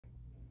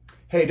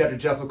Hey, Dr.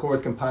 Jeff LaCour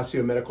with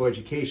Compasio Medical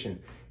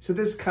Education. So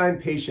this kind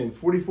patient,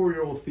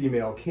 44-year-old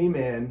female, came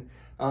in.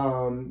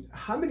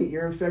 How many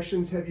ear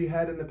infections have you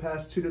had in the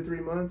past 2 to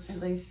 3 months?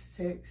 At least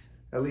 6.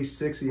 At least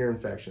 6 ear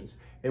infections.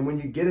 And when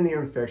you get an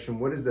ear infection,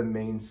 what is the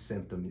main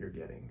symptom you're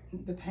getting?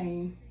 The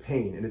pain.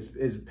 Pain. And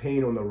is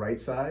pain on the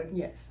right side?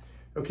 Yes.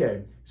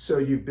 Okay, so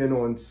you've been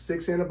on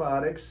 6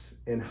 antibiotics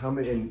and how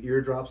many, and ear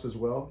drops as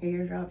well?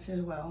 Ear drops as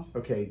well.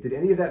 Okay, did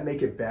any of that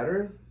make it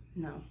better?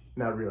 No.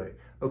 Not really.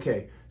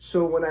 Okay,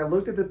 so when I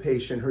looked at the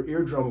patient, her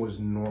eardrum was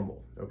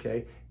normal,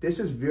 okay? This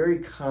is very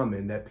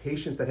common that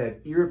patients that have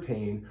ear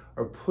pain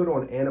are put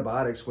on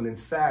antibiotics when in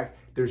fact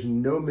there's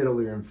no middle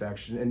ear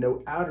infection and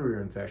no outer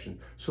ear infection.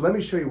 So let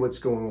me show you what's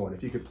going on.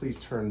 If you could please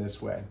turn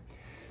this way.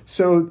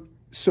 So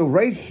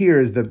right here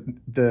is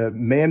the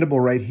mandible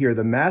right here.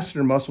 The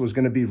masseter muscle is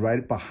going to be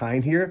right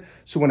behind here.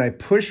 So when I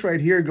push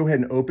right here, go ahead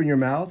and open your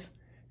mouth.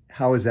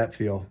 How does that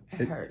feel?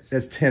 It hurts.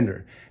 That's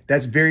tender.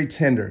 That's very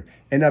tender.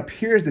 And up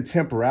here is the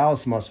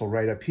temporalis muscle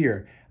right up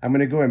here. I'm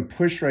going to go ahead and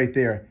push right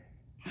there.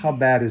 How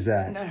bad is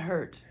that? That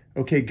hurts.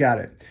 Okay, got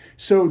it.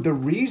 So the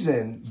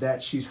reason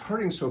that she's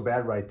hurting so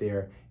bad right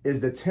there is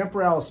the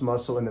temporalis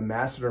muscle and the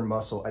masseter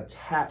muscle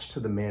attached to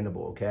the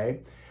mandible,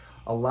 okay?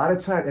 A lot of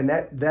times, and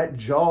that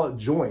jaw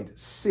joint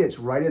sits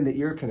right in the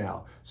ear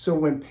canal.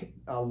 So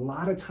a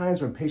lot of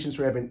times when patients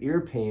are having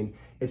ear pain,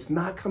 it's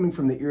not coming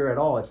from the ear at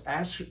all. It's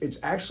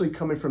actually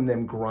coming from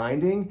them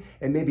grinding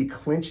and maybe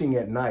clenching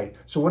at night.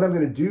 So what I'm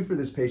going to do for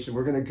this patient,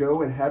 we're going to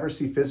go and have her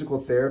see physical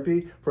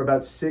therapy for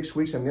about 6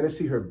 weeks. I'm going to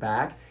see her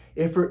back.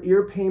 If her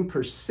ear pain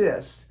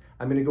persists,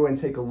 I'm going to go and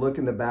take a look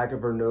in the back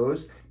of her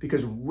nose,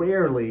 because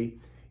rarely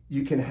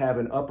you can have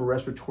an upper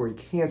respiratory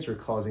cancer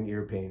causing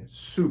ear pain.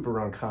 Super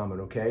uncommon,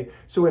 okay?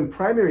 So in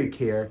primary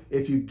care,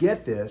 if you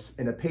get this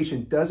and a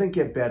patient doesn't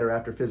get better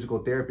after physical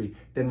therapy,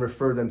 then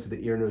refer them to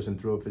the ear, nose, and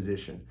throat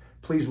physician.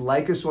 Please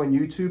like us on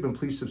YouTube and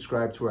please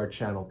subscribe to our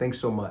channel. Thanks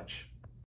so much.